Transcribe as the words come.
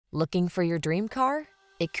Looking for your dream car?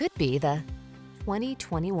 It could be the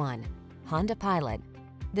 2021 Honda Pilot.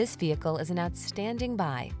 This vehicle is an outstanding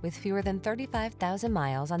buy with fewer than 35,000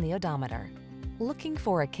 miles on the odometer. Looking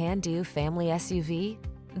for a can-do family SUV?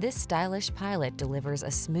 This stylish Pilot delivers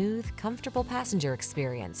a smooth, comfortable passenger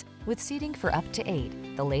experience with seating for up to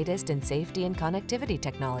 8, the latest in safety and connectivity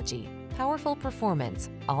technology, powerful performance,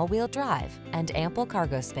 all-wheel drive, and ample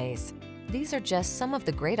cargo space. These are just some of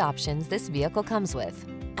the great options this vehicle comes with: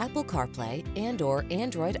 Apple CarPlay and/or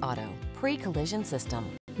Android Auto, pre-collision system,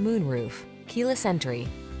 moonroof, keyless entry,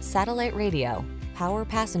 satellite radio, power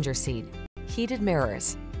passenger seat, heated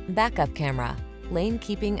mirrors, backup camera, lane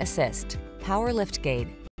keeping assist, power liftgate.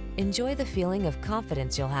 Enjoy the feeling of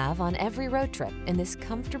confidence you'll have on every road trip in this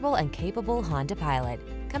comfortable and capable Honda Pilot.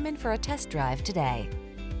 Come in for a test drive today.